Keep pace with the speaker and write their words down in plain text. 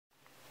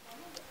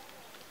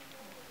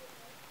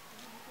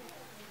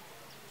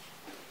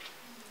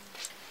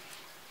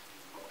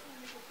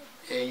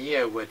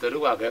ye we to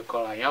wa ke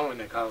kola ya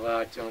won ka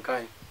wa chon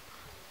kai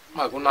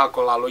ma ku na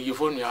kola lo yi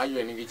phone ya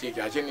yo ni ki che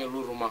ga che ni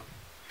lu ru ma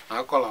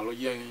na kola lo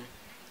ye ni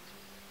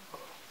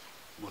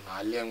bu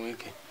na le nwe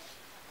ke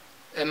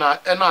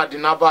ena di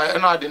na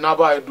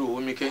ba edu o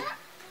mi ke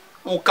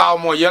u ka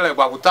mo ye le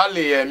gba ku ta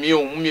le ye mi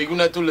o mi egu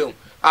na to le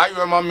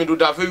ayo ma mi do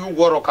da fe yu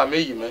woro ka me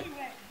yi me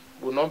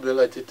bu no be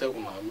le tete ku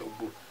na me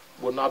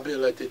bu na be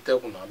le tete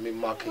ku na me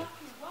ma ke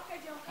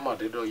ma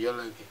de do ye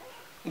le ke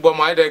gbo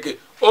ma de ke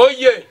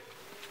oye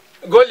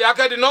goli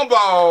akedi number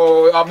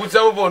abuse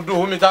wo do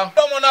o mi ta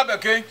do mo na be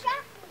ke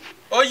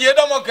oye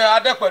do mo ke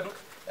ade pedu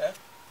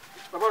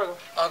baboro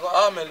ago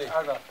amele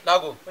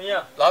nago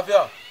onya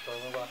lafia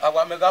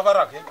agwa me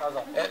gafara ke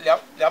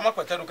ya ma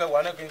kwetelu ke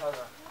wane ke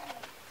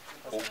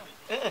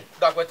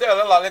da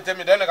kwetelu la lete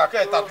mi dene ka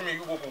ke tatu mi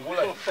yugo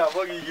kuwula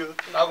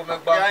nago me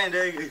gba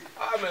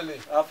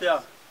amele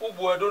lafia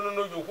ugbo edo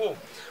no yoko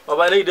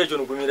baba ni ide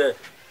jonu gumi re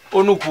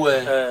onuku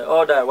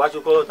order wa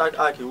chukolo ta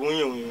aki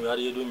wunyin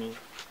ari edo mi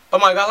o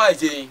ma gala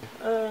ije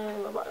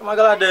ma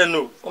gala de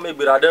no o me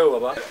gbera de o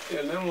baba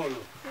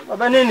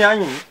baba ni ni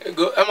anyi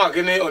ego e ma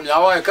kini o mi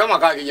awa e ka ma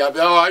ka ki ya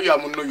bia wa ya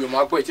mu no yo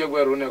ma pe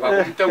chegweru ne ka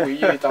ko te wi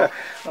yi ta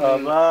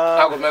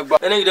baba ago me gba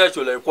eni ide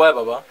chole kwa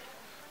baba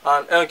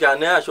and en ka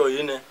na aso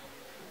yi ne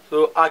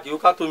so aki o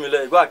ka to mi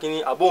le gba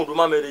kini abon do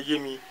ma mere ye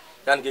mi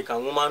yan ke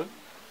kan woman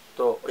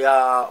to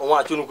ya won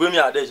achunu gwe mi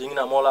ade se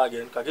ngina mo la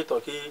again ka ki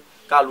to ki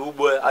ka lu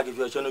ugbo aki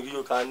fi ocho no gi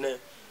yo kan ne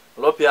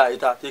lopia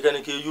ita te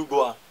keni ke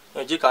yugo a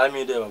en ji ka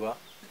mi de baba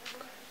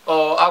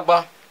o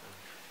agba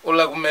o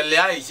la gumele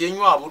ai se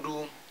nyu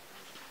abudu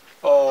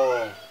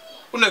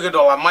unege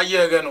do wa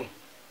maye ge no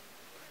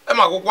e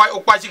ma kokwa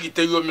okpa chi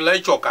kite yo mi la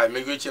ichoka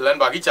me ge chi len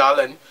ba ki cha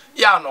len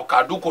ya no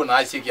ka duko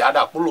na si ki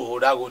ada pulo ho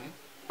da go ni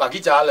ba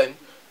ki cha len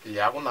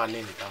ya ku na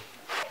ni ta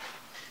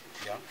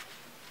ya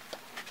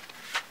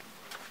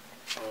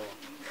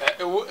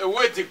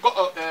wait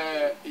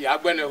ya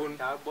gbene hun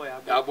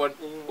ya gbon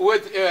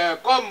wait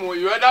come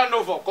you either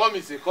know for come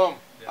is a come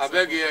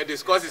abeg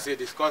discuss is a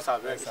discuss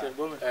abeg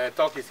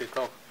talk is a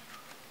talk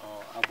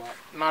agba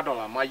na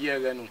dollar maye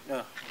ge no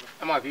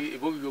ama ki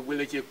ebo bi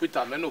ogbele che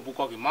peter me no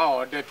buko ki ma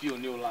o de pi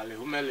oni o la le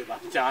o mele ba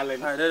cha le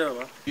ni de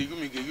baba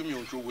ge mi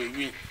o so we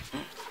wi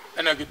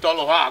ena ki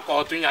tolo ha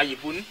ko tun ya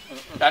yipun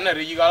da na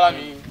re yigala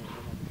mi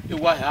e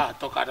wa ha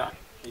to kada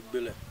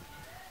igbele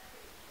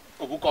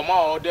obuko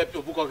ma o de pi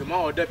obuko ki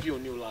ma o de pi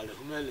oni o la le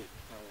o mele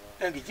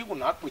en ki ku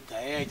na pita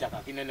e ja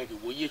ka ki nene ki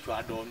wo ye chu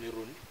ado ni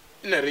ron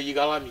ena re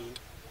yigala mi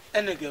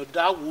ena ke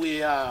da wo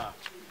ya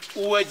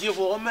uwe ji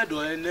fo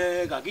medo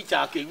ene ka ki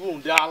cha ke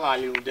wu da la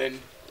le den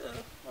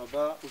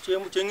baba uche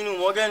nginu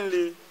mo gen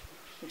le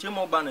uche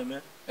mo gba na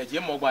me eje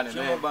mo gba na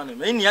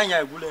me ini anya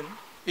egule ni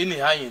ini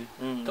hayin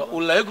to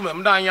ula egume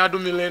mda anya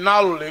dumile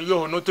na lu le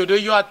yo no to de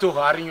yo ato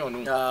hari yo no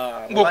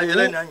ngbo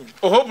ile ni anyi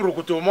o hobru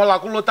kuto mo la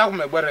kulo ta ku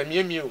me gbere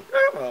mi o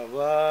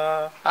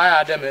baba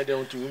aya de me de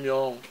untu mi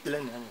o ile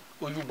ni anyi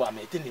oyuba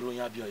me te ni lo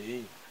yan bi o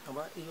yi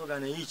baba iyo ga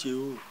na yi che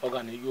o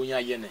ga na yo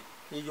yan ye ne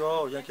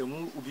iyo ya ke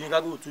mu ubi ga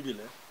go tu bi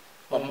le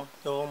omo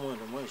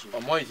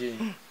omo ise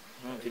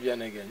ti bi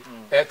anege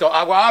to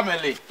agwa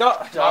amele to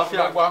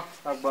agwa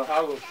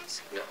ago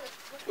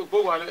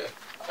gbo wa le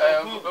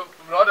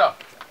brother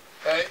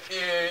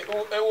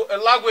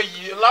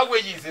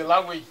language is a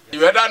language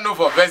you either know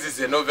for verse is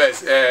a no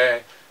verse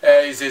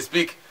is a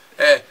speak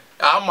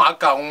ama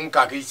ka un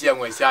ka ki che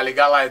nwe si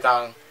aligala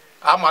ita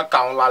ama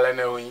ka un la le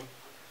ne oyin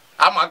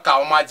ama ka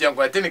un ma je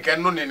nwe tin ke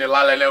nu ni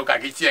la le le ka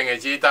ki che nge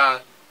chi ta.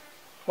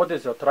 What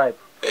is your tribe?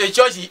 A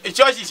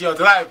church is your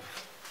tribe.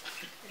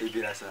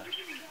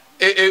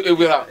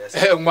 Ebira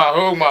ma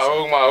ho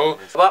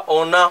ba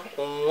ona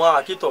nwa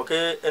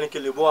akitoke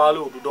enikele bo ala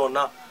odudo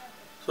na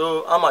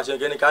so ama je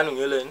geni kanu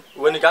ngele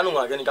we ni kanu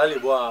nga geni kale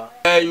bo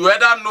you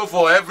either know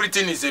for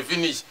everything is a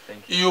finish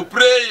you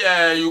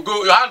pray you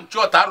go you hand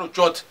church aro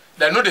church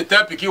they know the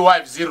tell picky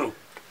wife zero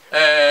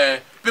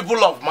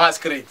people of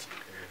masquerade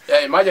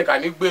imagine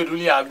kan igberu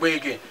ni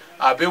agbege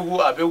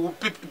abewu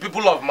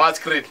people of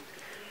masquerade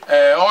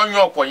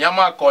onyo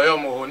kwanyama koyo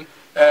mo hun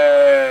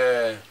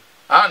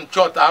and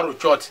church aro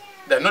church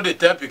they know the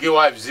tell picky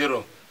wife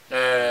zero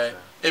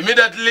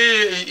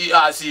immediately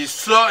as he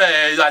saw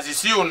as he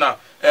see you now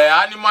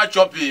animal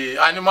chop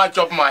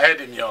my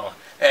head in your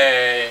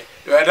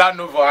you don't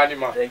know for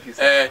animal. Thank you,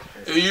 sir.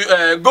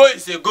 Go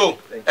is a go.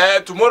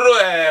 Tomorrow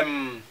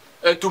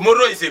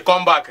is a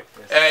comeback.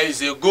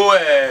 Is a go.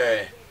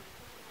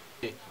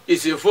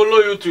 Is a follow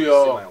you to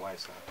your see my wife,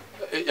 sir.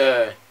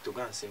 To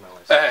go and see my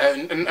wife.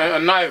 A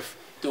knife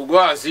to go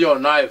and see your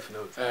knife.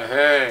 No,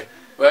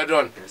 well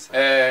done.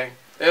 Yes,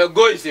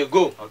 go is a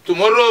go. Okay.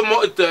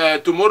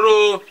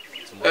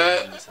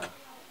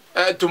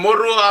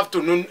 Tomorrow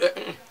afternoon.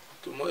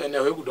 Tomorrow ene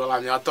we gudola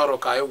mi atoro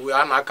ka ewu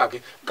ana ka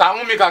ki ka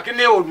mu mi ka ki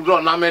ne odudo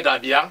na me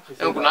dabia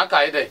en kuna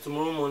ka ide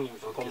tomorrow morning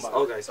for come back.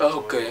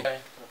 Okay.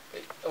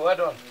 Well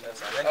done.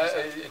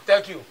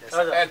 Thank you.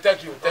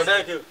 Thank you.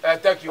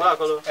 Thank you.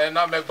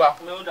 Na megba.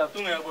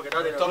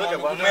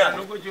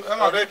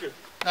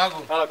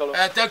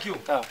 Thank you.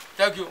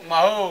 Thank you.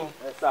 Ma ho.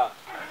 Yes sir.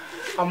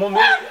 Amo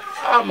me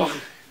amo.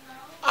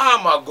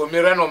 ama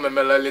gomire no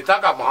memele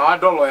litaka ma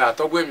dolo ya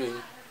to gwemi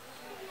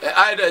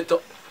ai de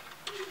to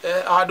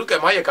aduke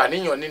ma ye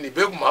kaninyo ni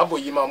begu ma bo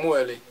yima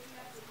muele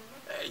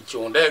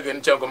chonde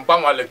gen che kom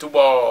pangwa le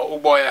tubo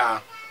ubo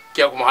ya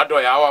ke ko ma do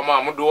ya wa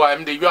ma mu do wa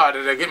mde yo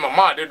ade de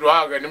ma de do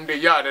aga ni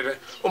mde ya ade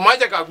o ma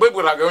je ka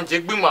gbegbura ga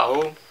nche gbi ma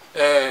ho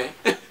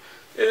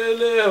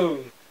ele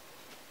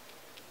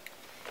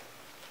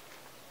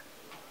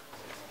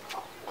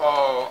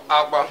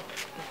agba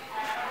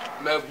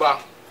megba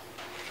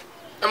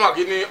ema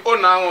gini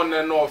ona anwo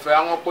ne no fe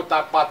anwo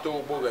puta pato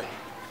ogboge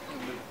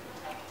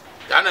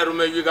ya na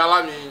rume wi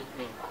gala mi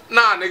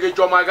na ne ge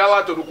joma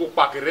gala to ku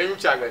pakere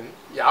ncha gan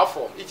ya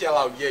afọ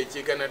ichela oye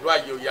iche kene do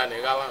ayo ya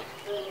ne gala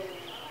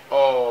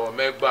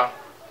megba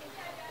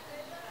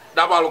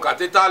dabalu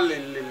kateta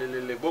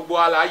le gbogbo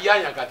ala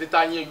aya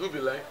kateta yin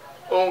yubile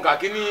on ka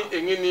kini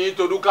enyi ni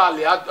toduka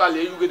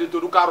ale yugede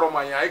toduka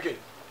roma ya eke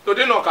to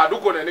de no ka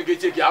duko ne ge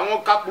cheki anwo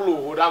kapulo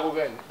ho da go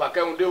gen ba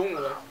ke unde hun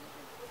la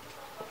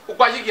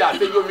ukwa yi ki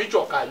ate yo mi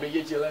choka me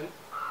ye chelen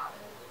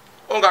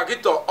on ka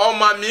kito o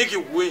ma mi ki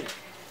wi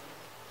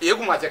e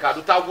ku ma che ka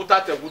du ta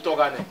guta te guto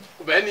ga ne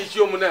be ni chi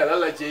omu na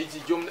la che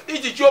ichi chi omu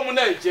ichi chi omu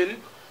na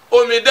echen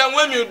o mi den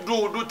we mi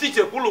du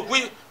teacher kulu ku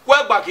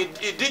kwa gba ki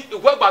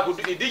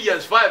idi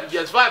years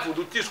 5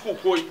 du ti school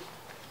koi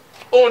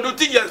on du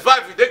ti years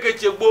 5 de ke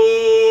che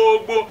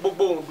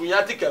gbogbo du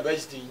ya ti ke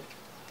besti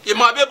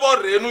ima be bo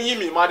re nu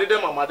yimi ma de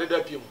mama de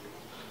pim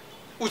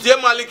uche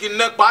maliki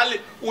ne pali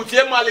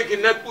uche maliki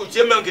ne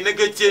uche men ki ne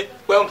keche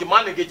pe on ki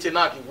man ne keche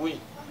na ki wi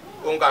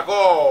on ka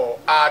ko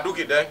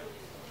aduki de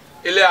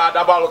ile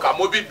adabalo ka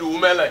mo bi du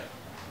mele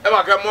e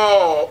ma ke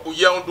mo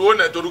uye on du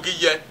ne to du ki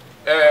ye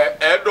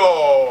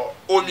edo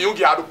omi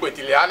ugi adu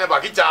petile ane ba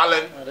ki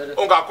chalen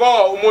on ka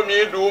ko mo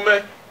mi du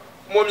me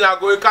mo mi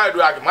ago ka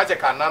du agi ma che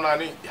ka nana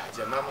ni ya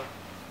je nana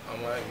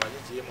ama ma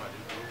je ye ma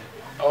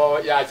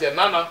du ya je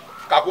nana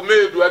kakume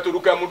edu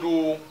eturu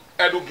kemudu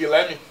edu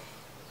gilemi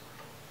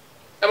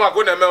e ma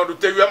ko na me odu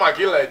tewi e ma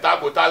gile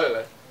tagbo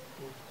talele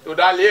to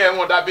dali e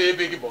won da be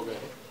gi boge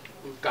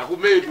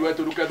kakume edu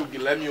eturu kedu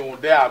gilemi o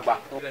de agba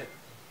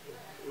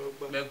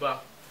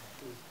megba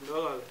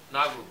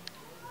nago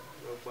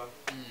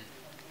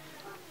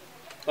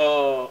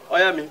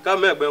oya mi ka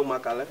me gbe o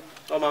makale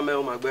o ma me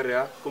o magbere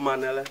ya ko ma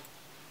nele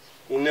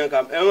ine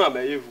ka e won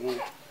ame yivu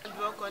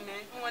oko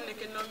ne won ne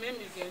ke no me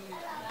mi ge ni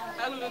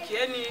aglu ki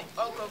eni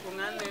oko ko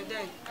ngane de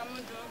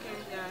amudu ke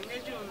ya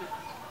ngeju me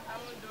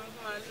amudu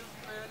ma lu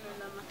ma no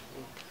lama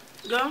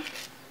do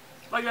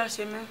ojo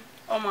se me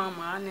o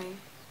ma ni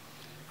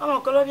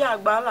o ko lo bi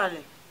agba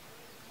lale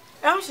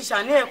e un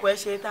sisa ni eko e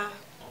se ta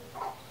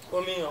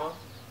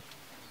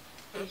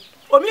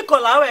omi ko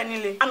lawe ni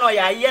le ano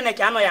ya iye ne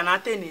ke ano ya na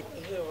teni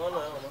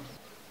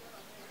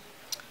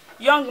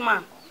young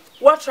man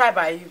what tribe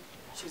are you?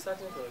 She's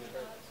starting for you.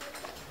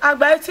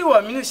 Agba ti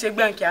wo mi ni se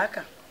gban ki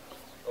aka.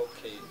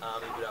 Okay,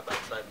 Egbira by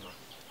tribe ma.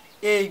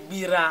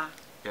 Egbira.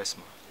 Yes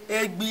ma.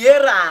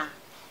 Egbira.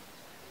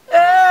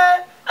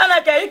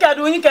 Ana ke ika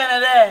du yin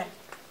kenere.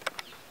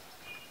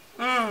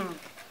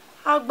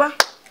 Agba.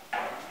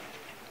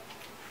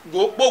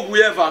 Go gbogu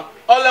eva.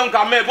 Ole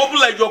nka me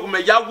bobula ijoku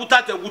me ya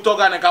guta te guto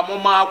ga ne ka mo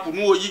ma ku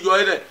nu oyijo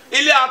ere.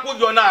 Ile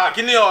akojo na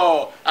kini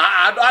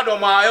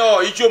adoma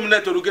yo ichom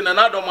ne toruki na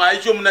adoma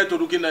ichom ne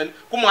toruki na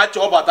kuma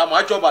acho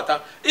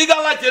bata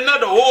igala je na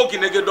do ho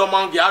kine ge do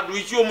ma ngi adu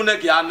ichom ne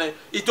ge ane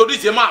itori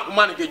je ma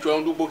kuma ne ke chwo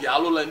ndu gbo ge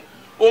alolen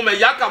o me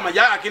ya ka ma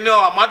ya kini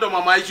amado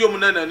mama ichom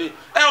ne na ni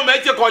e o me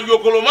che ko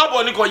yokolo ma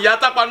bo ni ko ya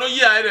tapa no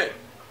yi ere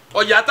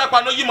o ya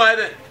tapa no yi ma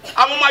ere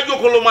amo ma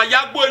yokolo ma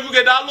ya gbo ewu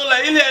ge da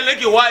alolen ile ele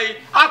ki wai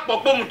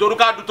apopo mu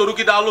toruka du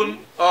toruki da alon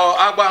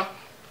agba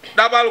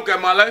dabalu ke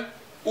male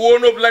wo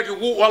no black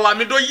wo wala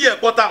mi do yi e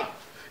potan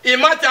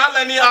imacha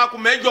ala ni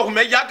akumejo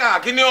kumeja ka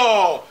kini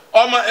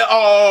on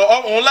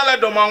lale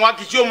do ma wa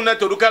kichi omu na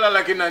toruka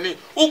la kinani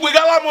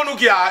ugbigala monu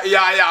ki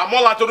ya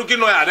mola toruki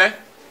no ya de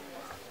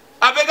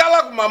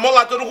abegala kuma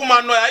mola toruku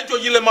ma no ya icho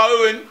yile ma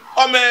wewen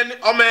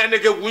omen ne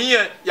ke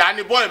gunye ya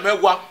ni boy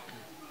megwa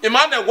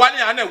imane gwa ni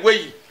ya na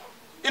weyi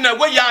ina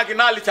gwe ya gi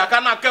na ali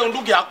chaka na ke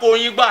ndu gi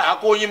akoyin gba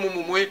akoyin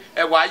mumumu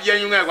e wa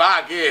yeyun e wa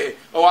age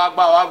o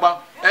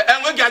agba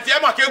enwe gi ati e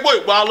ma ke gbo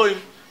igbo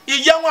aloyin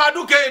iye won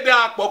aduke de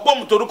apopo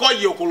mu toruko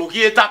yi okolo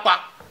ki etapa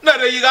na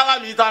re yigala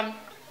mi tan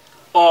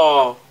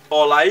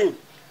olayin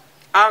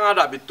anga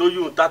da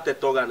bitoyu ta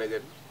tetoga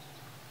nege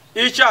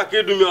icha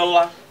ke dumi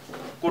ola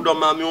ko do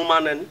ma mi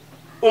umanen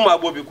uma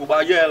gbobi ku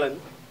ba yelen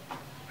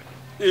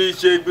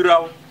iche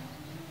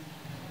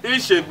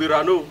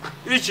gbira no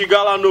ichi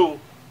gala no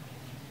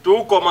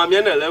tu ko ma mi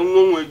enele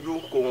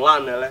nwonweju ko nwa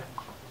nele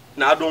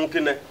na adun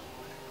kine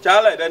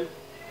chale den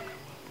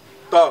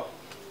to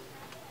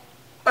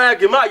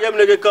ge ma yem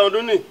nege kan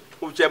duni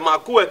uche ma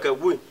ku eke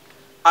wu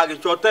agi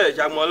chote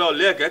ja mo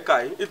le eke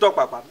kai ito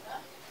papa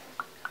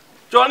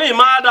Johnny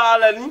ma da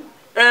le ni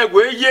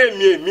egwe ye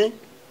mi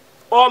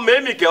o me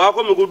mi ke wa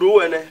ko mi gudu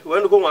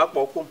we ko wa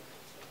pokum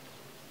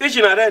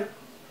ichi na den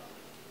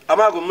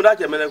amago mu da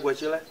che mele gwe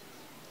chile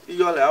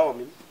iyo le awo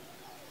mi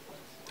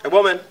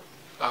egbo men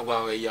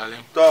agba we yale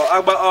to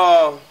agba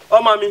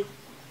o mami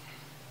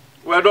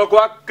we do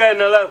kwa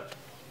kenele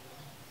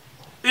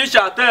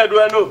isha te do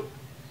eno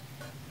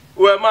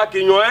we ma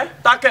kinyo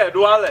take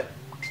do ale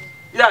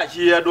ya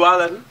chi do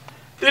ale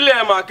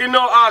ile ma kinyo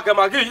a ke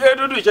ma ki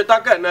edudu che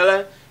take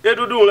nele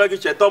edudu le ki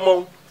che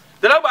tomo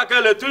de la ba ke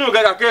le tunu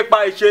ga ke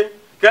pa iche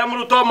ke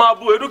mru to ma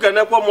bu edu ke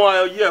ne po mo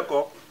ayi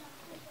eko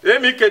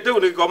emi kete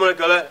uni ko mo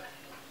kele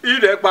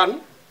ile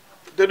pan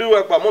de du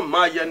we pa mo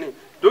ma ye ni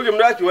do ke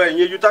mra ki we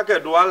yin yu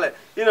take do ale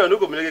ina nu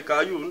ko mi ke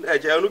ka yu e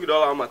je nu ki do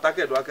la ma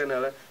take do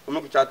akenele o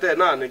mi ku chate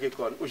na ne ki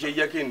kon o se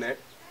ye ki ne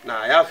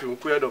na ya fi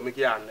ku edo mi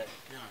ki ane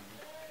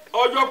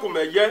ojo ku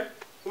me ye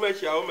ku me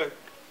sha o me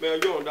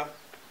yo nda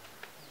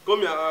ko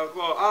mi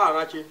ko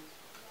na chi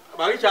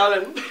ba ki cha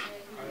le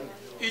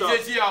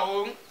ije si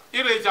awo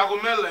ire jago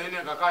mele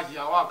ine kaka ji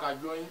awa ka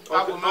join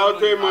ago mele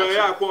te mo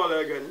ya ko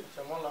le gen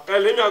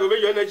le mi ago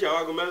be yo ne cha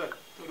ago mele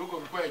to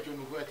ko pe jo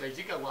nu ko te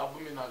ji ka wa bu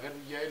mi na ga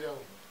je ile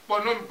o po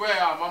no mi pe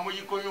a ma mo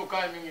yi ko yo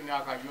ka mi ni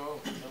aka jo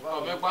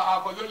o me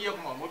pa akojo ye ko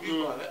mo bi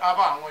ko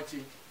aba awon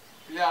chi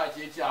ile a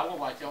che chi awo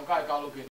wa che on ka lo ke